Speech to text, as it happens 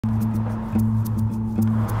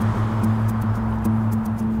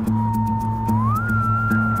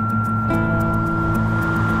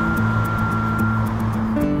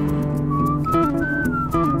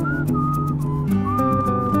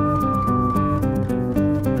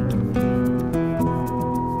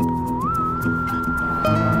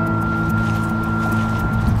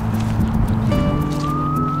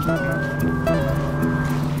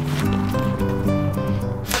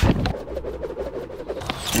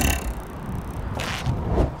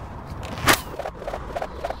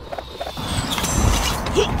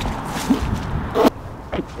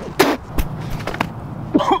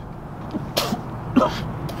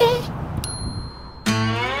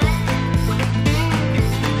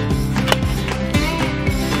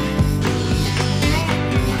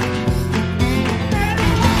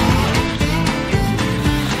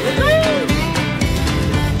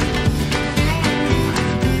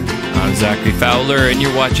Fowler, and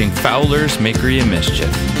you're watching Fowler's Makery and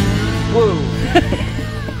Mischief. Whoa.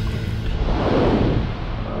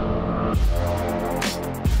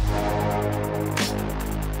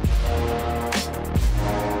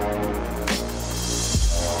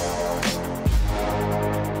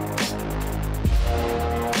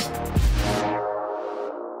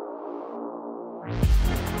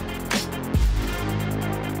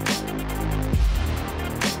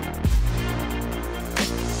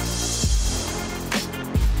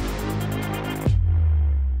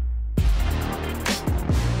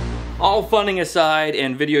 All funning aside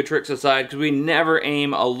and video tricks aside, because we never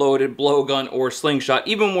aim a loaded blowgun or slingshot,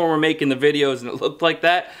 even when we're making the videos and it looked like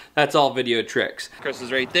that, that's all video tricks. Chris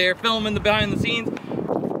is right there filming the behind the scenes.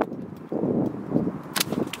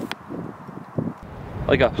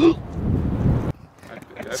 Like a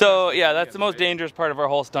So yeah, that's the most dangerous part of our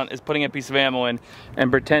whole stunt, is putting a piece of ammo in and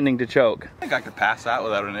pretending to choke. I think I could pass that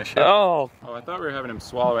without an issue. Oh. Oh, I thought we were having him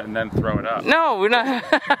swallow it and then throw it up. No, we're not.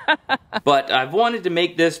 But I've wanted to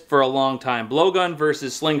make this for a long time. Blowgun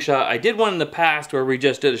versus slingshot. I did one in the past where we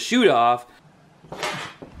just did a shoot off.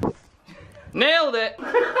 Nailed it!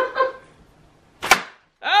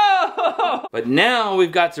 Oh! But now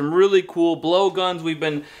we've got some really cool blowguns we've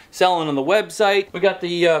been selling on the website. We got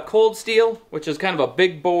the Cold Steel, which is kind of a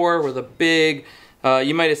big bore with a big,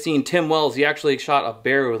 you might have seen Tim Wells, he actually shot a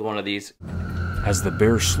bear with one of these. As the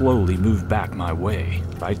bear slowly moved back my way,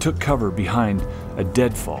 I took cover behind a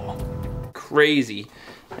deadfall. Crazy.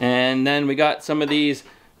 And then we got some of these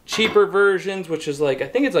cheaper versions, which is like, I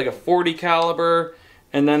think it's like a 40 caliber,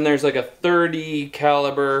 and then there's like a 30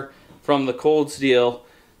 caliber from the Cold Steel.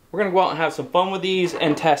 We're gonna go out and have some fun with these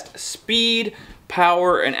and test speed,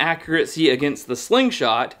 power, and accuracy against the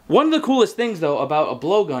slingshot. One of the coolest things though about a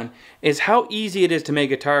blowgun is how easy it is to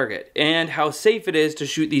make a target and how safe it is to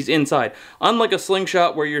shoot these inside. Unlike a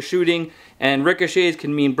slingshot where you're shooting and ricochets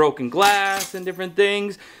can mean broken glass and different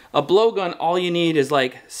things, a blowgun, all you need is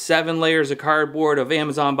like 7 layers of cardboard of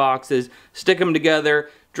Amazon boxes, stick them together,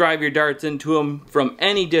 drive your darts into them from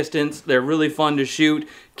any distance. They're really fun to shoot.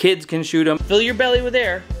 Kids can shoot them. Fill your belly with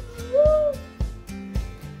air.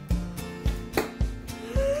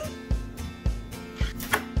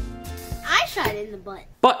 I shot in the butt.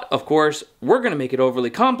 But, of course, we're gonna make it overly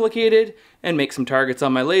complicated and make some targets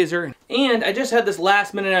on my laser. And I just had this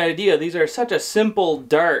last minute idea. These are such a simple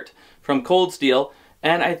dart from Cold Steel,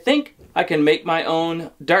 and I think I can make my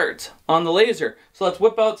own darts on the laser. So let's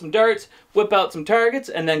whip out some darts, whip out some targets,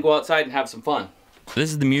 and then go outside and have some fun.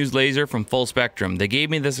 This is the Muse Laser from Full Spectrum. They gave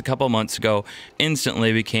me this a couple months ago.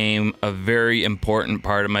 Instantly became a very important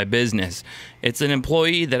part of my business. It's an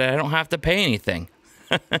employee that I don't have to pay anything.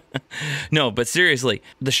 No, but seriously,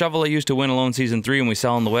 the shovel I used to win Alone Season 3 and we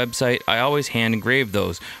sell on the website, I always hand engrave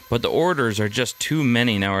those, but the orders are just too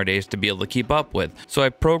many nowadays to be able to keep up with. So I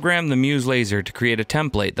programmed the Muse Laser to create a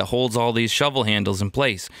template that holds all these shovel handles in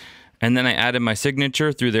place. And then I added my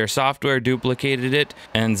signature through their software, duplicated it,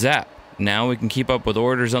 and zap. Now we can keep up with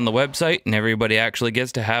orders on the website and everybody actually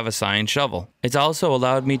gets to have a signed shovel. It's also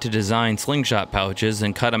allowed me to design slingshot pouches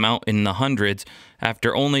and cut them out in the hundreds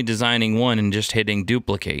after only designing one and just hitting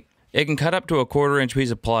duplicate. It can cut up to a 1/4-inch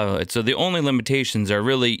piece of plywood, so the only limitations are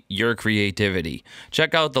really your creativity.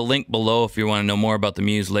 Check out the link below if you want to know more about the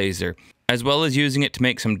Muse Laser. As well as using it to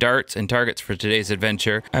make some darts and targets for today's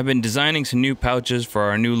adventure, I've been designing some new pouches for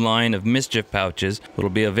our new line of Mischief pouches that'll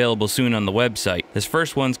be available soon on the website. This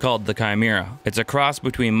first one's called the Chimera. It's a cross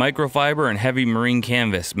between microfiber and heavy marine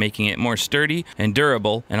canvas, making it more sturdy and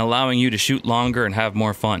durable and allowing you to shoot longer and have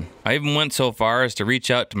more fun. I even went so far as to reach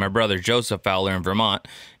out to my brother Joseph Fowler in Vermont.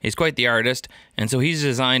 He's quite the artist, and so he's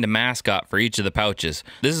designed a mascot for each of the pouches.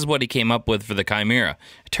 This is what he came up with for the Chimera.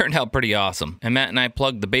 It turned out pretty awesome. And Matt and I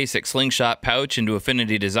plugged the basic slingshot pouch into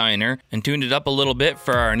Affinity Designer and tuned it up a little bit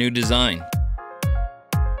for our new design.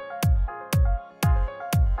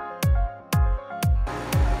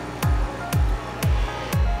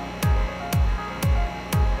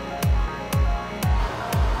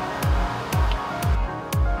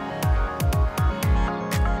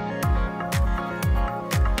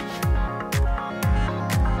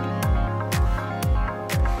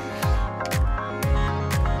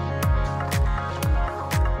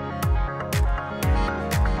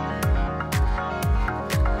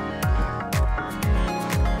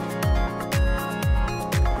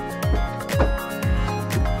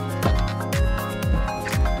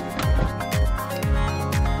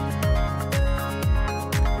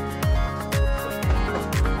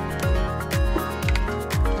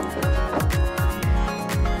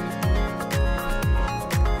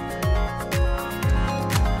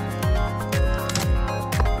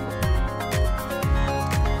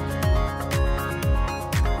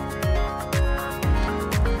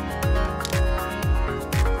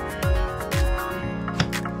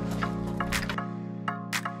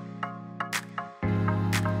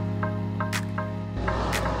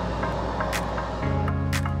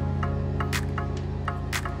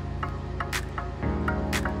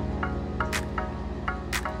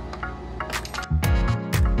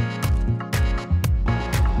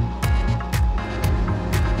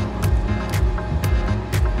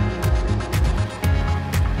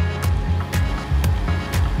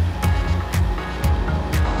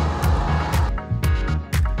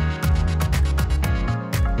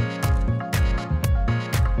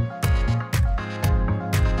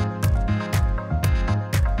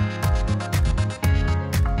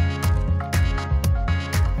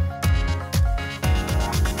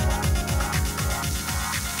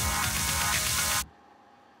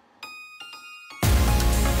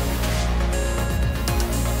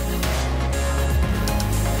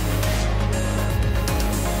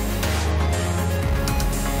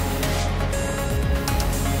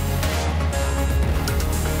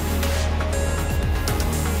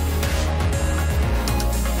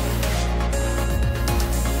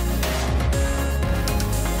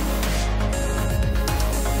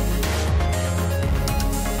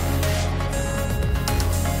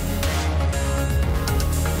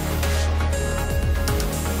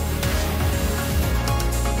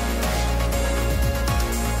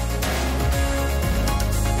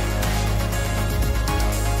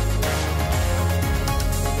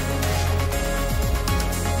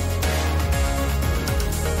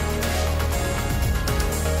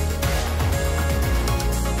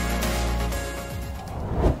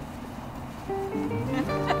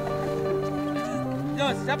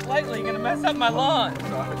 step lightly, you're gonna mess up my lawn.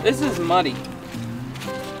 This is muddy.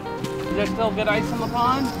 Is there still good ice in the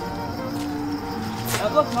pond?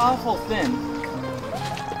 That looks awful thin.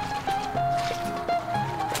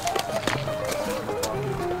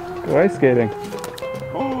 Go ice skating.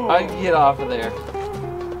 I can get off of there.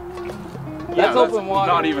 Yeah, that's open water.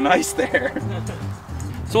 Not even ice there.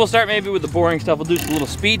 So we'll start maybe with the boring stuff. We'll do a little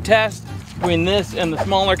speed test between this and the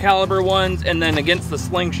smaller caliber ones, and then against the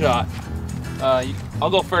slingshot. I'll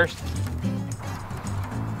go first.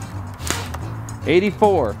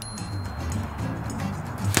 84.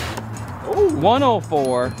 Ooh.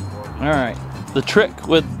 104. All right. The trick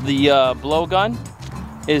with the blowgun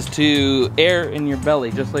is to air in your belly,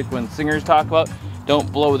 just like when singers talk about.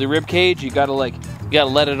 Don't blow the rib cage. You gotta let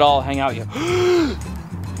it all hang out.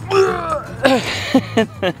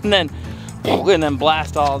 and then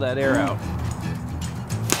blast all that air out.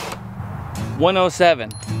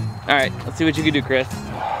 107. All right, let's see what you can do, Chris.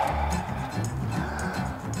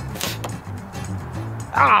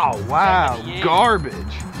 Ow, wow, garbage.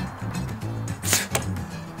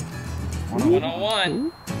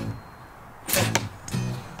 101.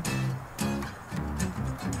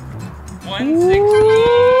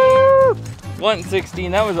 116.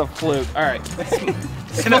 116, that was a fluke. All right.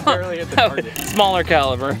 Smaller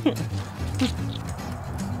caliber.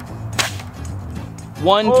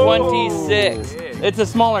 126. It's a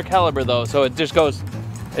smaller caliber though, so it just goes,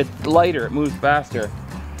 it's lighter, it moves faster.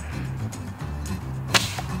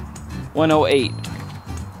 108.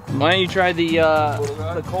 Why don't you try the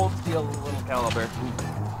cold steel little caliber?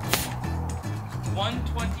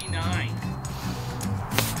 129.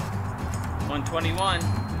 121.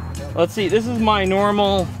 Let's see, this is my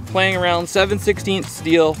normal playing around 7/16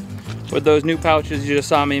 steel with those new pouches you just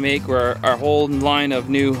saw me make, or our whole line of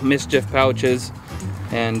new Mischief pouches.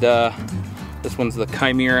 And this one's the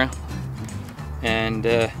Chimera. And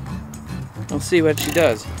we'll see what she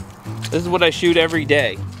does. This is what I shoot every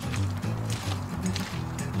day.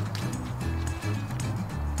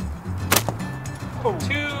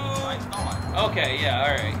 Okay, yeah,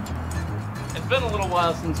 all right. It's been a little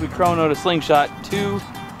while since we chronoed a slingshot.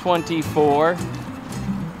 224.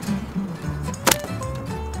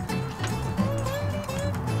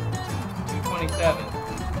 227.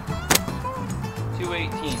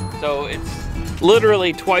 218. So it's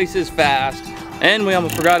literally twice as fast. And we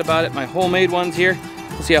almost forgot about it, my homemade ones here.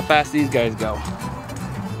 Let's see how fast these guys go.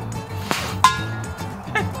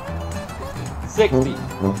 60.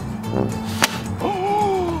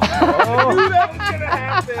 I knew that was gonna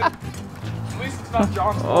happen. At least it's not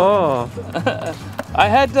John's fault. I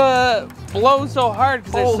had to blow so hard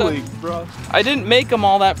because I didn't make them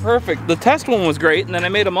all that perfect. The test one was great, and then I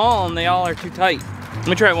made them all, and they all are too tight. Let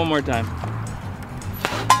me try it one more time.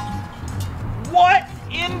 What?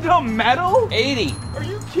 Into metal? 80. Are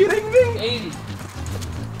you kidding me? 80.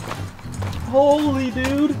 Holy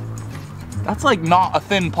dude. That's like not a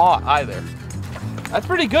thin pot either. That's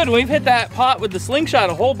pretty good. We've hit that pot with the slingshot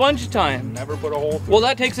a whole bunch of times. Never put a hole through. Well,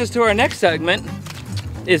 that takes us to our next segment,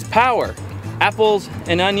 is power. Apples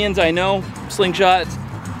and onions, I know, slingshots.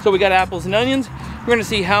 So we got apples and onions. We're gonna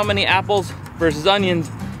see how many apples versus onions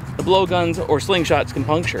the blowguns or slingshots can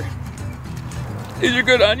puncture. These are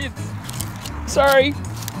good onions. Sorry,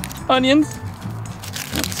 onions.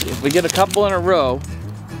 Let's see if we get a couple in a row.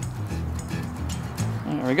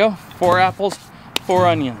 There we go, 4 apples, 4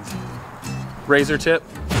 onions. Razor tip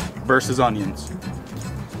versus onions.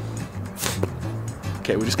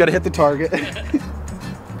 Okay, we just gotta hit the target.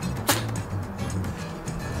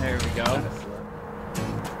 There we go.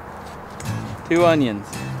 2 onions.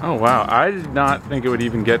 Oh wow, I did not think it would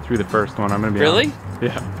even get through the first one, I'm gonna be honest.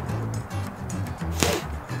 Yeah.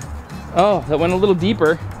 Oh, that went a little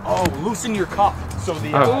deeper. Oh, loosen your cup so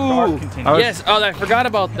the dart continues. Yes, oh, I forgot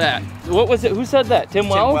about that. What was it? Who said that? Tim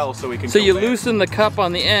Wells? Tim Wells, so we can So you go there. loosen the cup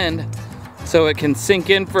on the end so it can sink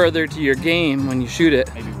in further to your game when you shoot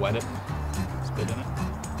it. Maybe wet it. Spit in it.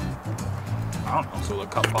 I don't know, so the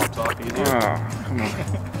cup pops off easier. Oh, come on.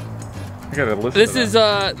 I gotta listen This to is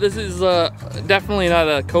that. definitely not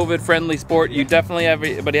a COVID-friendly sport. You definitely,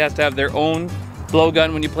 everybody has to have their own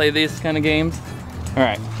blowgun when you play these kind of games. All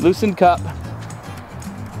right, loosened cup.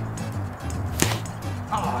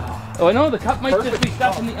 Oh, I know the cup might just be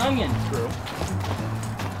stuck in the onion. True.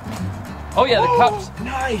 Oh yeah, the cup's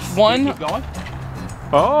Nice. one. Keep going.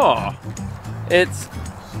 Oh! It's,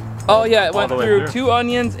 oh yeah, it went the way through through. 2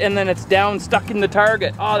 onions and then it's down, stuck in the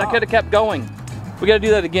target. Oh, that could have kept going. We gotta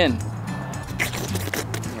do that again.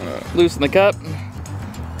 Loosen the cup,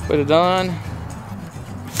 put it on.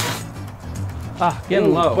 Ah,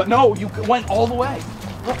 getting low. But no, you went all the way.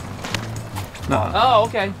 Oh,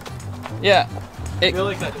 okay. Yeah.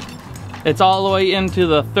 It's all the way into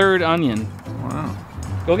the third onion. Wow.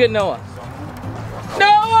 Go get Noah.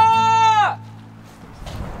 Noah!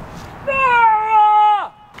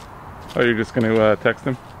 Noah! Oh, you're just gonna text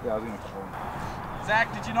him? Yeah, I was gonna call him.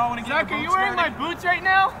 Zach, did you know when to get Zach, are you wearing my boots right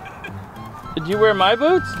now? Did you wear my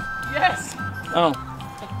boots? Yes. Oh.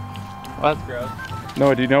 Well, that's gross.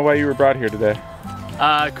 Noah, do you know why you were brought here today?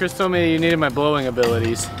 Chris told me you needed my blowing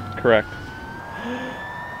abilities. Correct.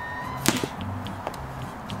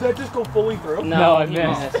 Did that just go fully through? No, I he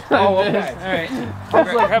missed. missed. Oh, okay. Alright.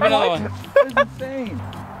 Grab another one. That's insane.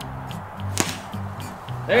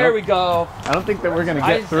 There we go. I don't think that we're gonna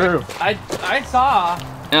get through. I saw.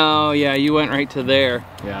 Oh yeah, you went right to there.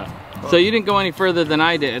 Yeah. So you didn't go any further than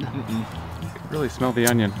I did. Really smell the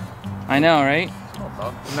onion. I know, right?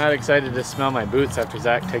 I'm not excited to smell my boots after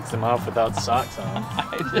Zach takes them off without socks on.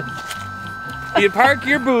 You park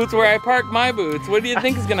your boots where I park my boots. What do you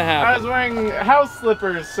think is gonna I was happen? wearing house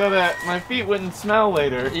slippers so that my feet wouldn't smell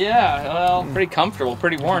later. Yeah, well, pretty comfortable,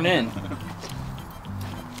 pretty worn in.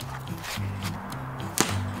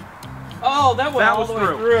 Oh, that went That all was the way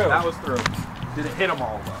through. through. That was through. Did it hit them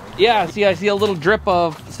all though? Yeah, see, I see a little drip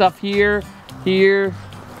of stuff here, here.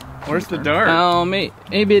 Where's the dart? Oh,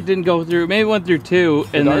 maybe it didn't go through. Maybe it went through two,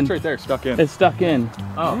 and then right there, stuck in. it's stuck in.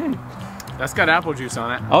 Oh. That's got apple juice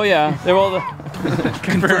on it. Oh yeah, they're all the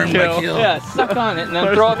Confirmed kill. yeah, suck on it and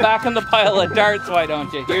then throw it back in the pile of darts. Why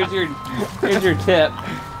don't you? Here's your tip.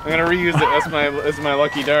 I'm gonna reuse it as my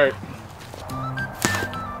lucky dart.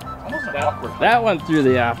 Almost an awkward. That went through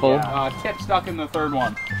the apple. Tip stuck in the third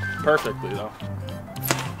one. Perfectly though.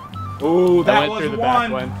 Ooh, that went was through the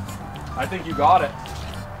one. back one. I think you got it.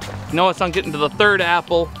 Noah sunk it into the third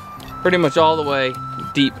apple, pretty much all the way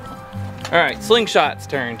deep. All right, Slingshot's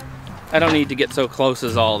turn. I don't need to get so close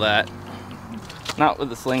as all that. Not with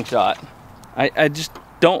the slingshot. I just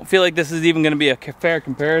don't feel like this is even gonna be a fair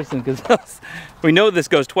comparison because we know this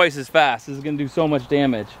goes twice as fast. This is gonna do so much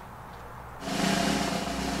damage.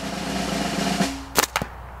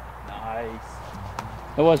 Nice.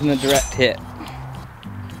 It wasn't a direct hit.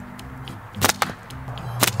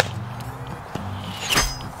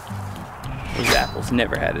 Those apples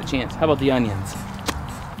never had a chance. How about the onions?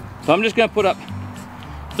 So I'm just gonna put up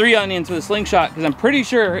 3 onions with a slingshot because I'm pretty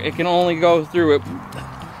sure it can only go through it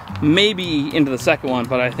maybe into the second one,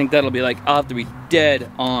 but I think that'll be like, I'll have to be dead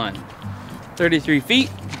on. 33 feet.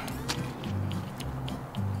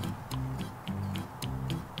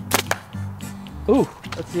 Ooh,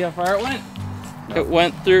 let's see how far it went. It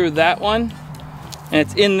went through that one and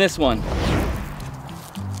it's in this one.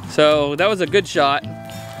 So that was a good shot.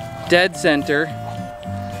 Dead center.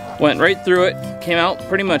 Went right through it, came out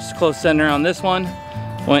pretty much close center on this one.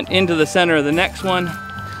 Went into the center of the next one.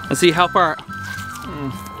 Let's see how far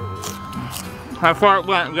it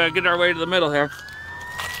went. We gotta get our way to the middle here.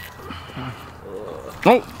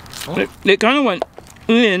 Oh, it kind of went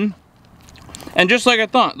in, and just like I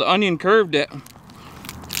thought, the onion curved it.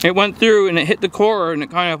 It went through and it hit the core and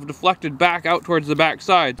it kind of deflected back out towards the back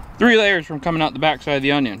side. 3 layers from coming out the back side of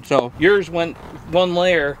the onion. So yours went 1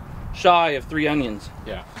 layer shy of 3 onions.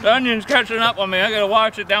 Yeah. The onion's catching up on me. I gotta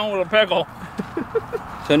wash it down with a pickle.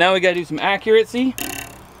 So now we gotta do some accuracy.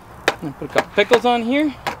 I'm gonna put a couple pickles on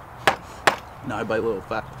here. No, I bite a little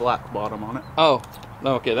fat black bottom on it. Oh,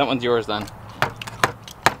 okay, that one's yours then.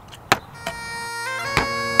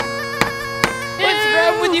 What's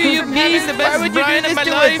wrong with you? You've been the best bride of my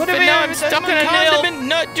life, and now I'm stuck on a condiment,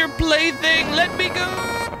 not your plaything. Let me go.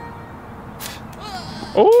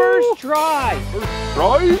 Oh! First try.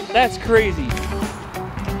 Right? That's crazy.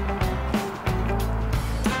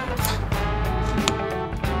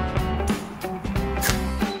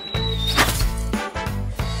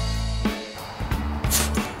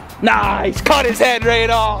 Nice! Cut his head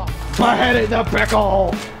right off! My head is a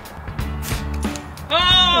pickle!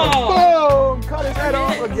 Oh! Boom! Cut his head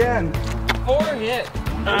off again. 4 hit.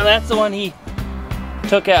 That's the one he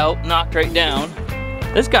took out, knocked right down.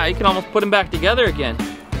 This guy, you can almost put him back together again.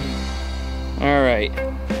 All right.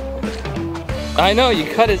 I know, you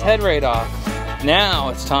cut his head right off. Now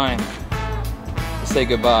it's time to say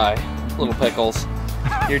goodbye, little pickles.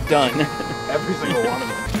 You're done. Every single one of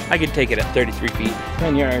them. I could take it at 33 feet,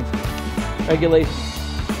 10 yards. Regulation.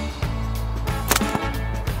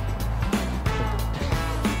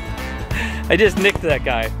 I just nicked that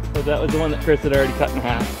guy, but that was the one that Chris had already cut in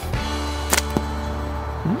half.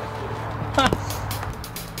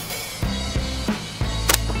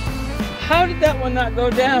 How did that one not go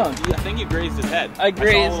down? I think you grazed his head. I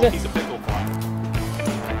grazed I saw a little it. piece of pickle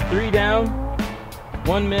fly. 3 down,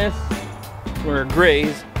 1 miss, or a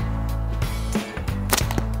graze.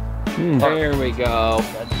 There we go.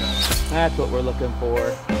 That's what we're looking for.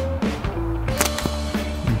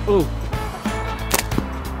 Ooh.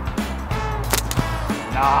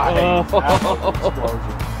 Nice.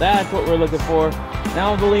 Oh. That's what we're looking for.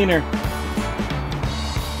 Now the leaner.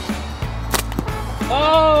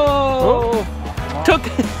 Oh! Took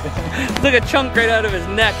a chunk right out of his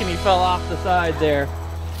neck and he fell off the side there.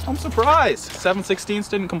 I'm surprised 7/16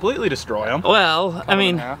 didn't completely destroy him. Well, I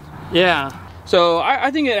mean, yeah. So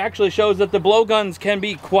I think it actually shows that the blowguns can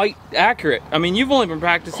be quite accurate. I mean, you've only been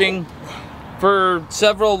practicing for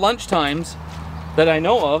several lunchtimes that I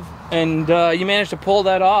know of, and you managed to pull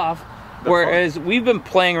that off. Whereas we've been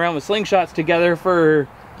playing around with slingshots together for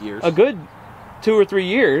Years. A good 2 or 3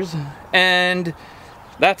 years, and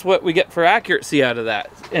that's what we get for accuracy out of that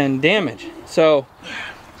and damage. So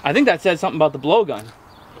I think that says something about the blowgun.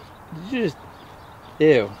 You just,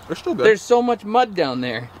 ew. They're still good. There's so much mud down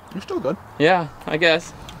there. They're still good. Yeah, I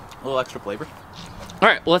guess. A little extra flavor. All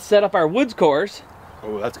right, let's set up our woods course.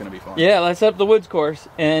 Oh, that's gonna be fun. Yeah, let's set up the woods course,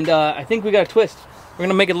 and I think we got a twist. We're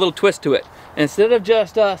gonna make a little twist to it. Instead of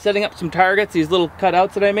just setting up some targets, these little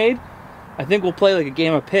cutouts that I made, I think we'll play like a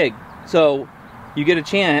game of pig. So you get a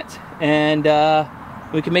chance, and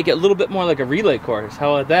we can make it a little bit more like a relay course.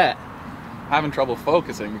 How about that? Having trouble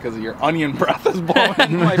focusing because of your onion breath is blowing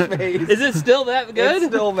in my face. Is it still that good? It's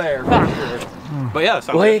still there, for sure. But yeah,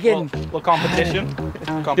 sounds Boy, like a little competition.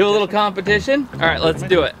 Do a little competition? All right, let's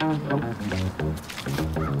do it.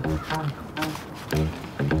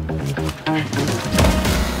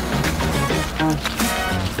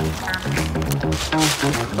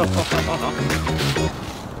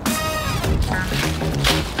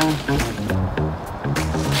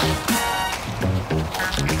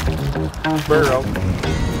 Sparrow.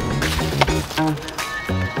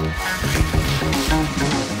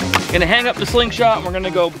 Gonna hang up the slingshot and we're gonna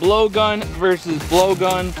go blowgun versus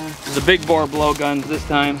blowgun. The big bore blowguns this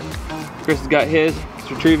time. Chris has got his.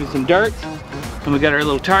 He's retrieving some darts. And we got our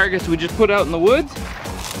little targets we just put out in the woods.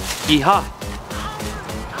 Yeehaw.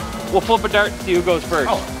 We'll flip a dart and see who goes first.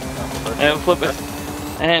 Oh. And we'll flip it.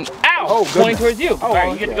 And ow! Oh, Pointing towards you. Oh,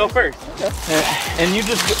 Alright, you get to go first. Okay. And you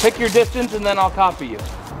just pick your distance and then I'll copy you.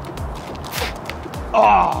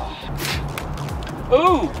 Oh!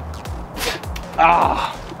 Ooh!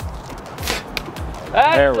 Ah!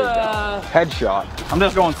 That's, There we go. Headshot. I'm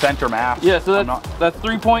just going center mass. Yeah, so that's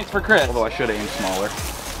 3 points for Chris. Although I should aim smaller.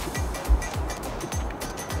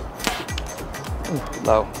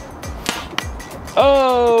 Low.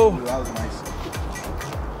 Oh! Ooh, that was nice.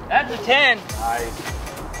 That's a 10. Nice.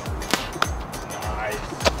 Nice.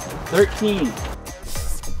 13.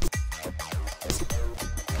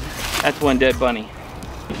 That's one dead bunny.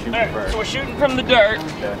 Shooting Alright, first. so we're shooting from the dart.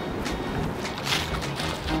 Okay.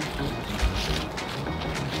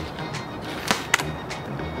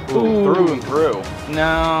 Ooh, through and through.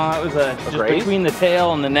 No, it was just graze? between the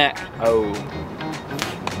tail and the neck. Oh.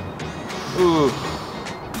 Ooh.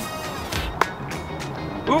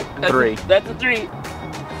 Ooh, that's Three. That's a 3.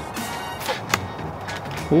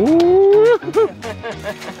 Ooh.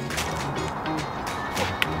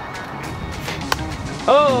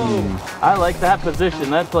 Oh, I like that position.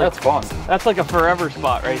 That's fun. That's like a forever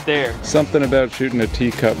spot right there. Something about shooting a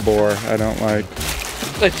teacup boar I don't like.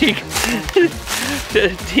 A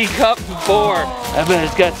teacup boar. I bet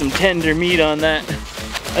it's got some tender meat on that.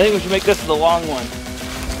 I think we should make this the long one.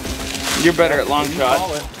 You're better at long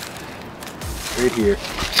shots. Right here.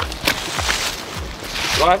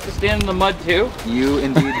 Do I have to stand in the mud too? You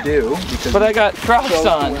indeed do. But I got Crocs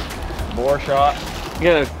on. Boar shot. You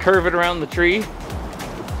gotta curve it around the tree.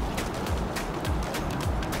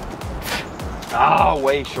 Ah,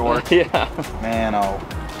 way short. Yeah. Man, oh.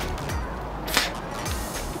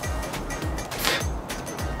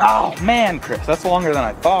 Oh, man, Chris, that's longer than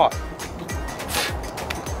I thought.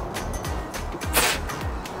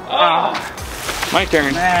 Ah, my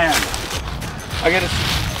turn. Man. I gotta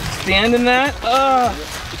stand in that.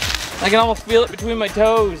 I can almost feel it between my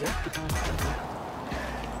toes.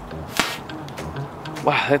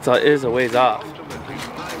 Wow, it is a ways off.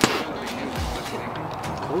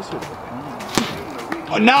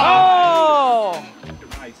 Oh, no! Oh!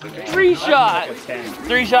 3 shots.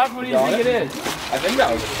 3 shots, what do you think it is? I think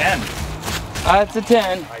that was a 10. That's a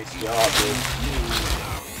 10. Nice job, dude.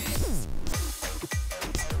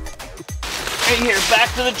 Right here,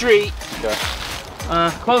 back to the tree. Okay.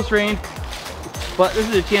 Close range. But this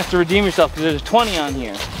is a chance to redeem yourself because there's a 20 on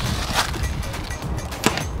here.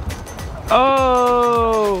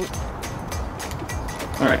 Oh!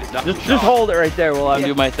 All right, just hold it right there while I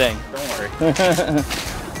do my thing. Don't worry.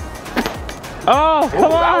 Oh,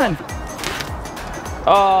 come on!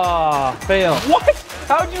 Oh, fail. What?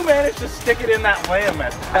 How'd you manage to stick it in that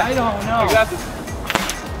limit? I don't know. You got this.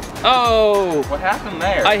 Oh! What happened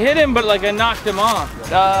there? I hit him, but like I knocked him off.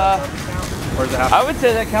 Where's the half? I would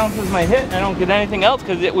say that counts as my hit. I don't get anything else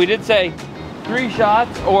because we did say 3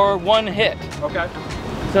 shots or 1 hit. Okay.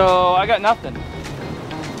 So I got nothing.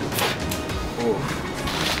 Ooh.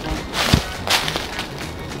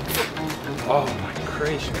 Oh my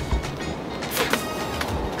gracious.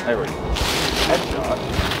 There we go. Headshot.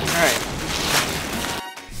 Alright.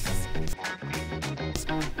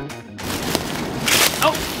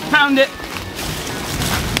 Oh, found it.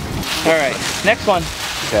 Alright, next one.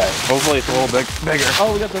 Okay, hopefully it's a little bit bigger.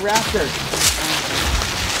 Oh, we got the raptor.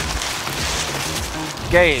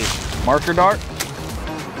 Gaze. Marker dart.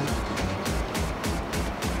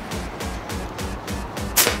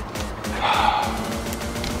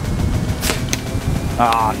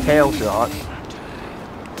 Ah, tail shot.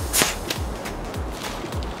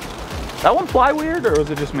 That one fly weird, or was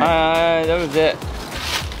it just me? That was it.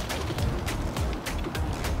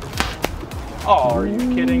 Oh, are you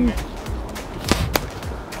kidding me?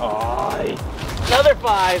 Oh, Another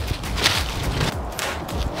 5.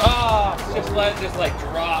 Oh, just let it just like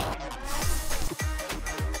drop.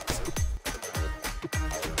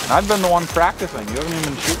 I've been the one practicing. You haven't even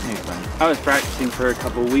been shooting these things. I was practicing for a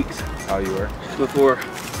couple of weeks Oh, you were? before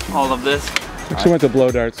all of this. Actually went to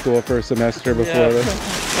blow dart school for a semester before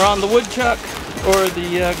this. We're on the woodchuck or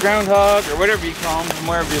the groundhog or whatever you call them from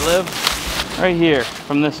wherever you live. Right here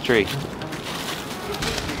from this tree.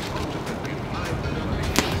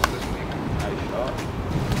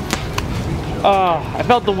 Oh, I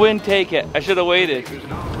felt the wind take it. I should have waited.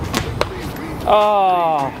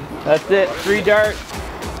 Oh, that's it. 3 darts.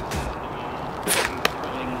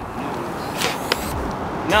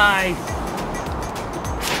 Nice.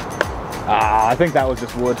 Ah, I think that was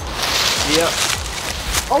just wood. Yep.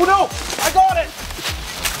 Oh no! I got it!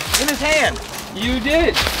 In his hand! You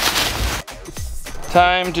did.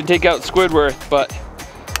 Time to take out Squidward, but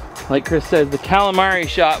like Chris said, the calamari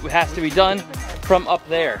shot has to be done from up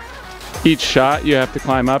there. Each shot you have to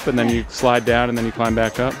climb up and then you slide down and then you climb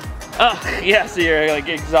back up. Oh, yeah, so you're like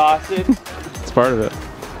exhausted. It's part of it.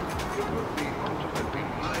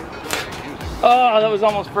 Oh, that was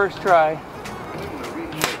almost first try.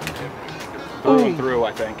 Through and through,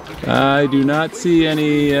 I think. I do not see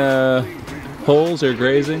any holes or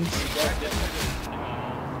grazings.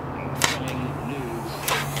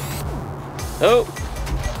 Oh.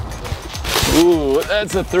 Ooh,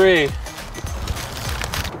 that's a 3.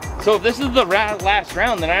 So if this is the last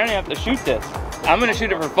round, then I don't even have to shoot this. I'm gonna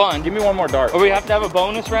shoot it for fun. Give me one more dart. Or we have to have a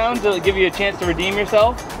bonus round to give you a chance to redeem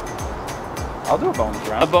yourself? I'll do a bonus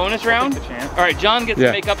round. A bonus round? I'll take the chance. All right, John gets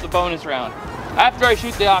to make up the bonus round. After I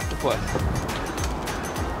shoot the octopus.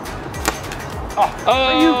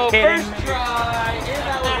 Are you kidding first me? try. And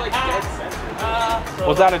that was like dead center.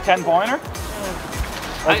 Was that a 10-pointer?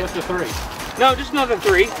 Or just a 3? No, just another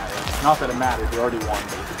 3. Not that it matters, you already won.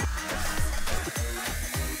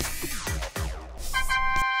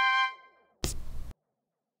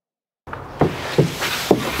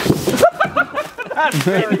 That's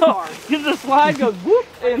very hard. Because the slide goes whoop,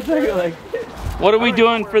 and so you're like, what are we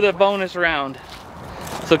doing for the bonus round?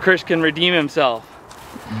 So Chris can redeem himself.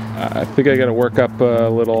 I think I gotta work up a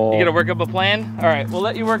little... You gotta work up a plan? All right, we'll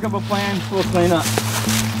let you work up a plan. We'll clean up.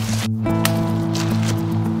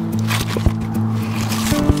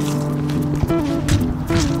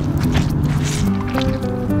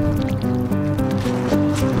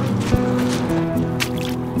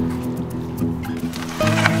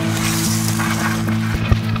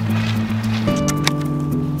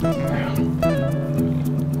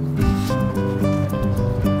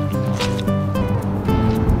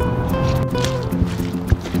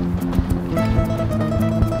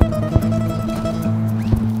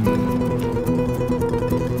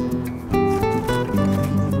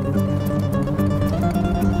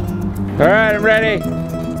 All right, I'm ready.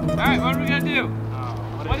 All right, what are we gonna do?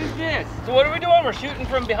 What is this? So what are we doing? We're shooting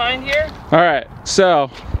from behind here? All right,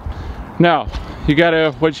 so, no,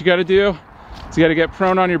 what you gotta do is you gotta get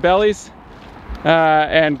prone on your bellies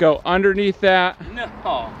and go underneath that.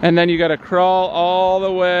 No. And then you gotta crawl all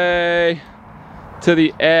the way to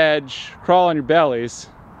the edge, crawl on your bellies,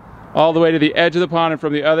 all the way to the edge of the pond, and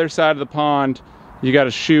from the other side of the pond, you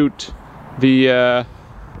gotta shoot the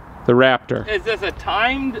raptor. Is this a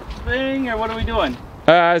timed thing, or what are we doing?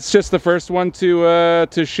 It's just the first one to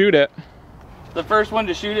shoot it. The first one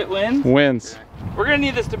to shoot it wins? Wins. We're gonna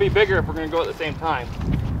need this to be bigger if we're gonna go at the same time.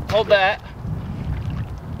 Hold that.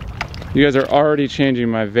 You guys are already changing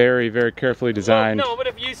my very, very carefully designed. Well, no, but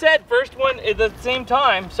if you said first one at the same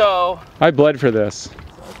time, so... I bled for this.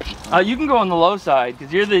 You can go on the low side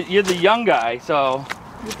because you're the young guy, so.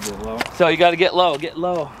 You have to get low. So you got to get low. Get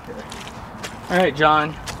low. Okay. All right,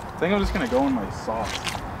 John. I think I'm just gonna go in my socks.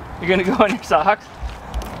 You're gonna go in your socks.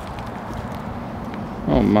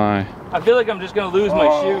 Oh my. I feel like I'm just gonna lose my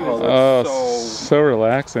shoes. Oh, so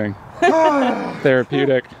relaxing.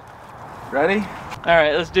 Therapeutic. Ready? All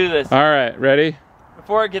right, let's do this. All right, ready?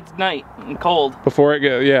 Before it gets night and cold. Before it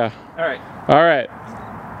goes, yeah. All right. All right.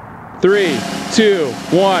 3, 2,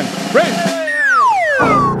 1, race!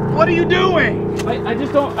 What are you doing? I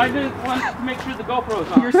just want to make sure the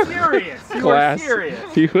GoPro's on. You're serious. You are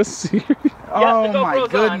serious. He was serious. Oh the my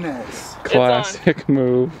GoPro's on. goodness. Classic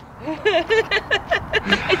move.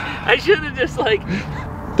 I should have just like.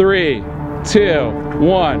 3, 2,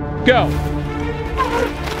 1, go!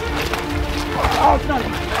 Oh, it's not.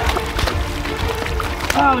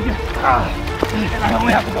 Oh, look at. And I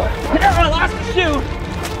only have to go. I lost the shoe.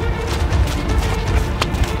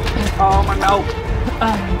 Oh, my mouth.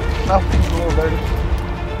 Mouth's a little dirty.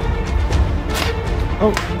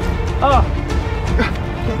 Oh. Oh,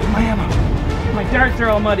 Can't get my ammo. my darts are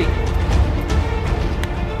all muddy.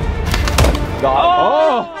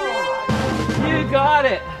 Oh! You got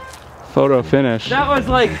it. Photo finish. That was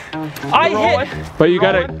like, I hit. But you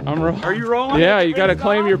gotta, I'm rolling. Are you rolling? Yeah, you gotta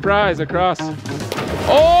claim your prize across.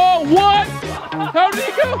 Oh, what? How did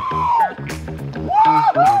he go?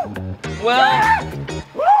 Well,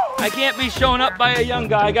 I can't be shown up by a young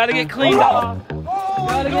guy. I gotta get cleaned off.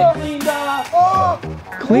 Gotta get cleaned off.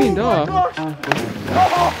 Cleaned off?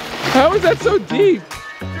 How is that so deep? Dude,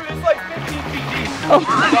 it's like 15 feet deep.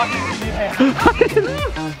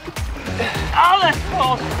 Oh, that's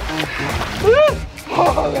cold.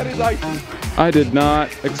 Oh, that is icy. I did not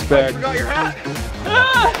expect. Forgot your hat.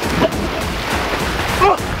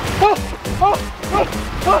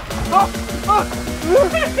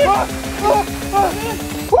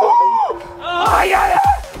 I got it!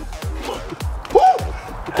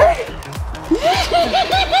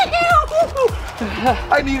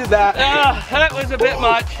 I needed that. That was a bit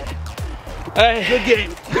much. Good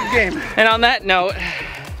game. Good game. And on that note,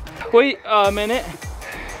 wait a minute.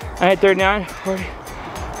 I had 39, 40.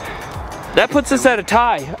 That puts us at a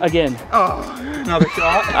tie again. Oh, another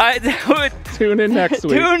shot. Tune in next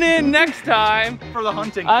week. Tune in next time. For the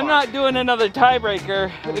hunting I'm part. not doing another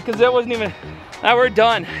tiebreaker because that wasn't even, now we're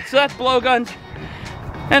done. So that's blowguns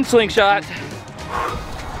and slingshots.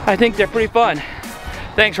 I think they're pretty fun.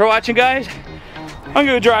 Thanks for watching, guys. I'm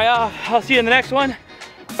gonna dry off. I'll see you in the next one.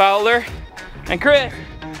 Fowler and Chris.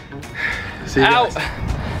 See you out. guys.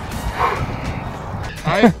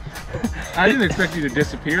 I didn't expect you to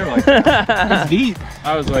disappear like that. It's deep.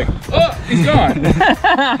 I was like, oh, he's gone.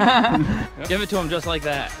 Give it to him just like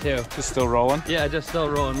that, too. Just still rolling? Yeah, just still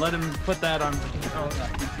rolling. Let him put that on.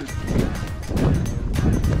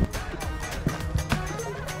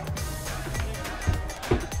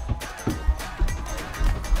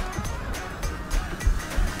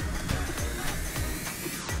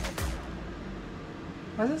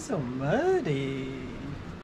 Why is it so muddy?